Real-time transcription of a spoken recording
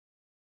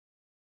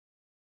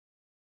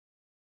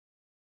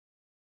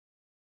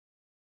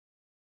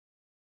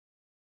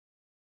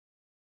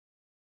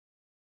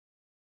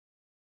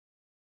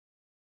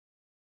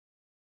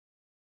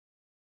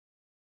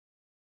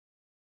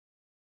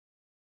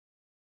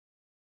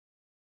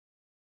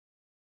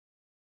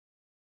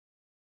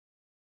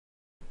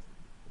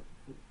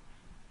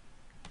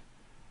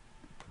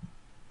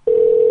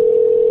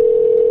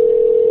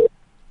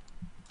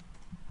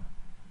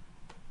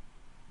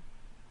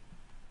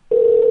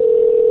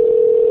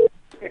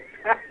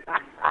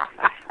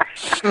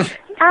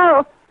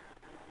Oh,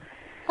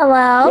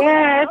 Hello?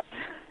 yes.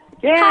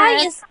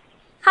 Yes.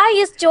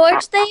 Hi, is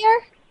George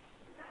there?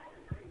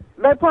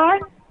 Beg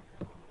pardon?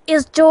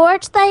 Is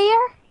George there?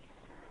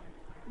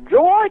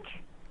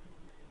 George?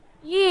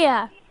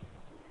 Yeah.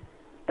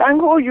 Then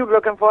who are you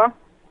looking for?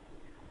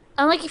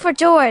 I'm looking for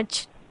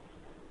George.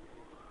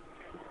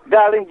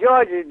 Darling,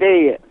 George is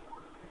dead.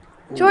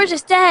 George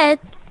is dead.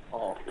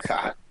 Oh,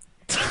 God.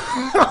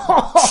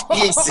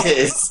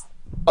 Jesus.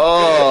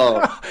 Oh,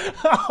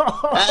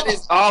 that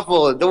is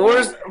awful. The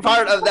worst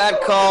part of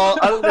that call,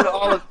 other than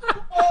all of...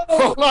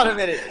 Hold on a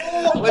minute.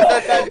 Was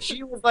that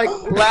she was like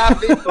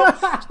laughing. She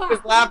was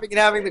laughing and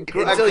having a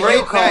great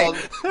night.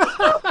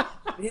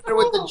 Hit her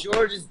with the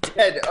George is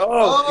dead.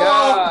 Oh,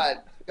 God.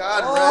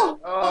 God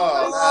rest.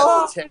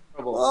 Oh, that's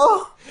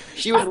terrible.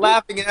 She was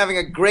laughing and having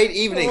a great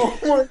evening.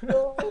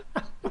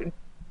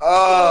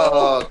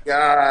 Oh,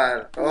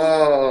 God.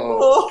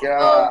 Oh,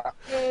 God.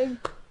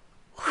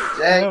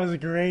 That was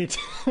great.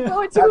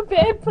 Go to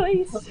bed,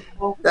 please.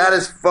 That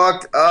is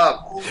fucked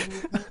up.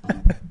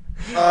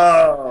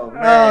 Oh,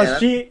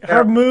 man.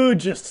 Her mood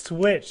just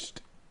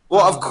switched.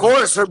 Well, of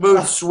course her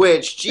mood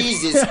switched.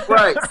 Jesus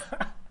Christ.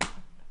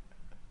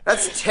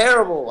 That's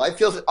terrible. I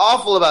feel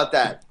awful about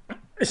that.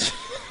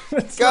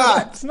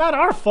 God. It's not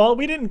our fault.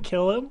 We didn't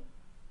kill him.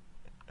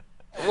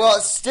 Well,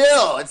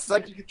 still, it's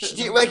like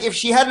if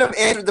she hadn't have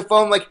answered the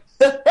phone, like,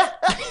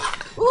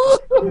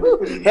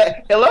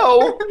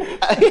 hello.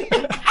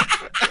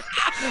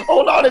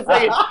 Hold on a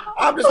second.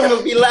 I'm just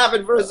gonna be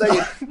laughing for a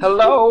second.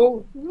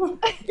 Hello,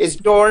 is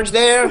George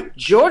there?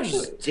 George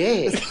is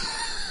dead.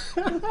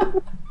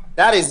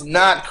 That is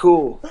not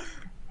cool.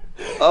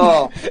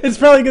 Oh, It's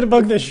probably gonna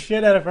bug the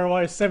shit out of her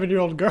while a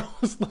 7-year-old girl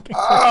is looking.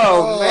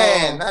 oh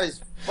man, that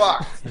is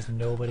fucked. Is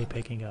nobody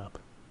picking up?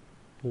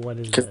 What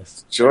is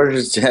this? George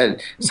is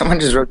dead. Someone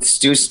just wrote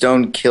Stu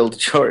Stone killed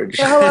George.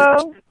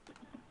 Hello?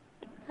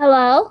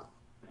 Hello?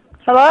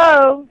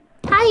 Hello?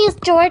 Hi, is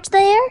George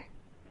there?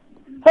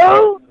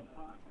 Who?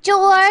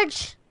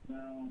 George?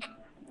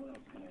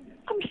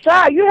 I'm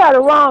sorry, you had a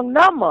wrong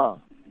number.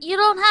 You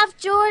don't have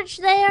George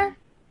there?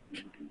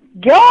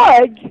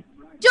 George?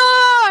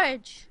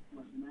 George!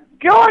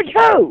 George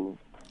who?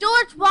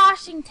 George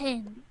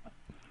Washington.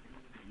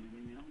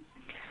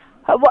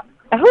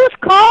 Who's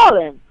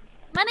calling?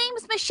 My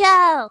name's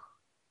Michelle.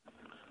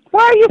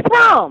 Where are you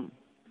from?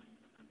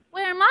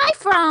 Where am I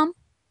from?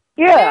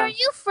 Where Yeah. are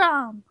you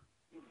from?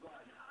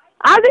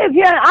 I live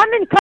here. I'm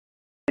in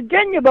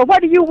Virginia, but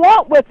what do you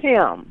want with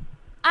him?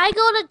 I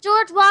go to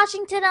George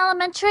Washington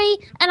Elementary,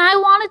 and I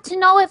wanted to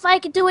know if I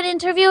could do an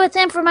interview with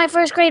him for my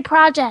first grade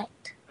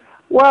project.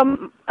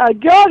 Well,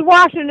 George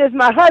Washington is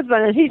my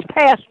husband, and he's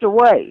passed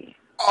away.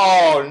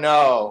 Oh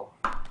no.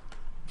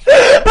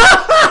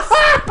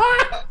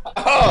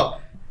 Oh.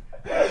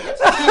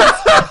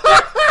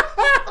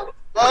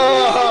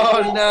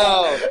 Oh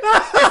no.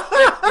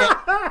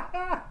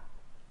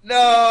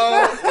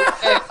 No.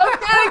 I'm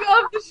getting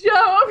off the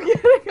show. I'm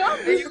getting off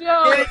the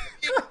show.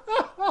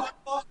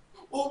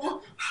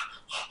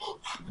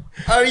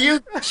 Are you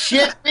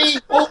shitting me?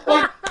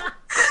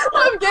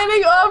 I'm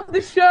getting off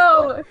the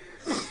show.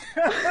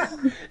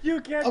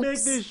 You can't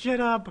make this shit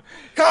up.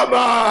 Come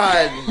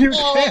on. You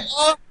can't.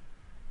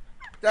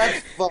 That's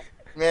fucked,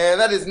 man.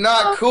 That is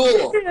not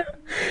cool.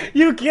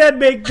 You can't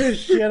make this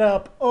shit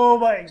up. Oh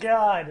my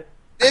god.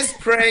 This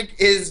prank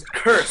is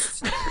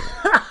cursed.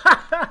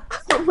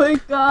 Oh my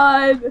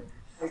god.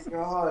 Oh my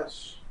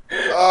gosh.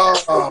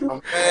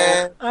 Oh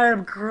man. I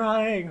am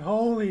crying.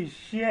 Holy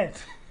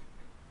shit.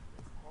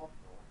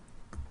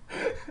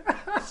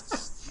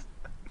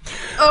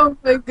 Oh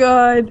my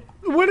god.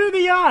 What are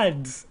the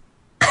odds?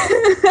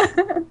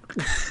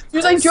 He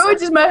was like,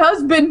 George is my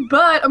husband,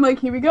 but I'm like,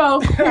 here we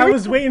go. I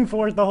was waiting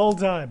for it the whole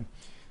time.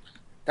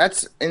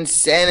 That's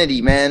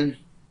insanity, man.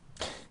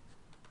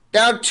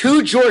 Now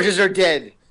 2 Georges are dead.